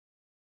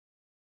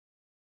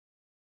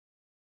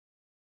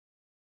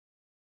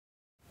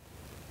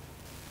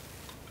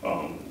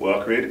Well,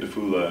 I created the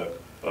Foodlab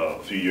a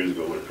few years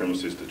ago with a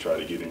premises to try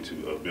to get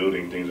into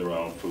building things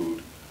around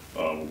food,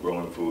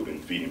 growing food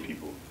and feeding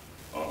people.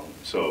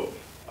 So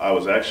I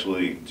was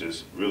actually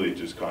really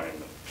just kind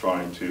of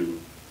trying to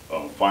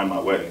find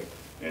my way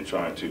and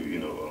trying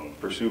to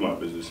pursue my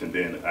business. And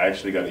then I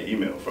actually got an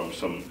email from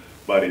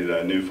somebody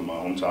that I knew from my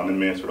hometown in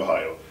Mansfield,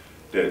 Ohio,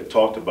 that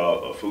talked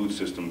about a food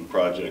system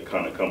project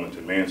kind of coming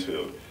to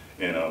Mansfield.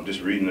 And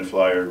just reading the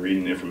flyer,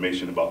 reading the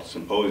information about the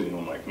symposium,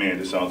 I'm like, man,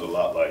 this sounds a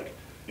lot like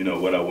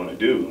what I want to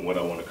do and what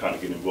I want to kind of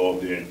get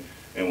involved in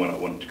and what I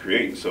wanted to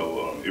create.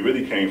 So it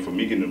really came from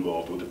me getting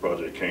involved with the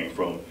project, came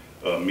from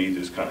me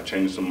just kind of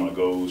changing some of my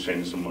goals,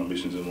 changing some of my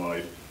missions in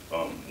life,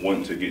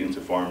 wanting to get into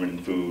farming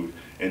and food,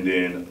 and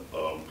then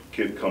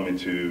coming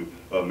to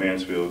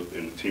Mansfield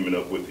and teaming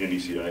up with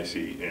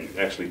NECIC and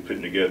actually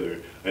putting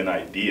together an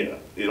idea.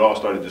 It all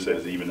started just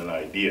as even an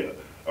idea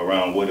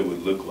around what it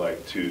would look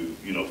like to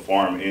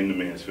farm in the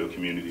Mansfield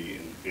community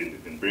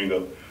and bring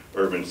up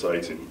urban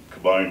sites and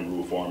combine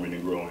rural farming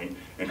and growing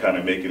and kind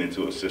of make it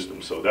into a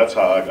system. So that's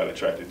how I got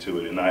attracted to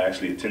it, and I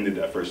actually attended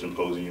that first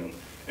symposium,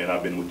 and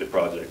I've been with the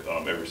project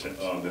ever since.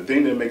 The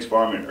thing that makes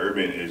farming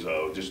urban is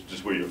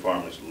just where your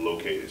farm is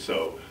located.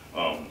 So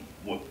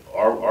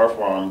our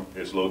farm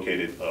is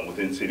located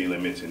within city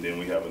limits, and then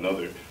we have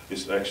another.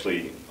 It's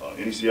actually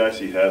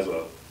NECIC has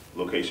a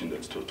location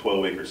that's a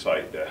 12-acre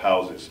site that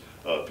houses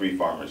 3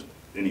 farmers,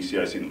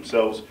 NECIC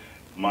themselves,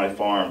 my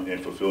farm,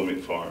 and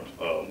Fulfillment Farms,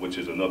 which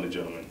is another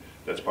gentleman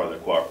that's part of the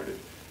cooperative.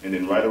 And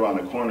then right around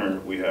the corner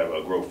we have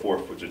Grow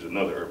Forth, which is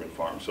another urban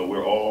farm. So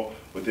we're all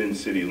within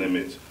city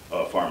limits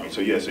farming.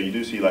 So yeah, so you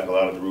do see like a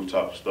lot of the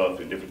rooftop stuff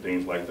and different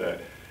things like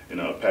that, and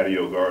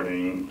patio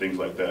gardening, things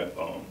like that,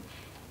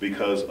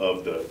 because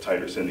of the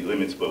tighter city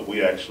limits. But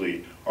we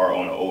actually are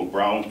on an old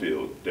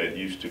brownfield that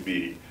used to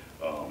be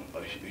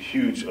a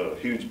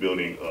huge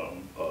building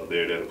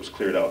there that was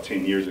cleared out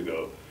 10 years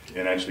ago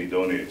and actually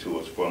donated to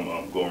us from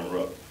Gorman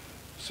Rupp.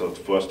 So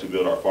for us to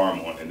build our farm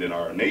on, and then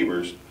our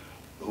neighbors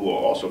who are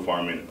also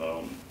farming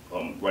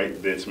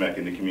right dead smack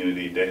in the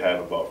community, they have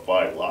about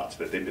 5 lots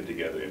that they put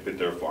together and put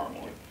their farm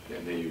on.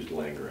 And they used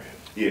land grant.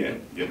 Yeah,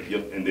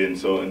 yep. And then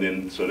so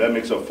that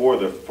makes up 4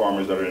 of the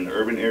farmers that are in the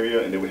urban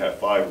area, and then we have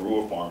 5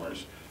 rural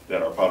farmers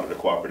that are part of the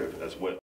cooperative as well.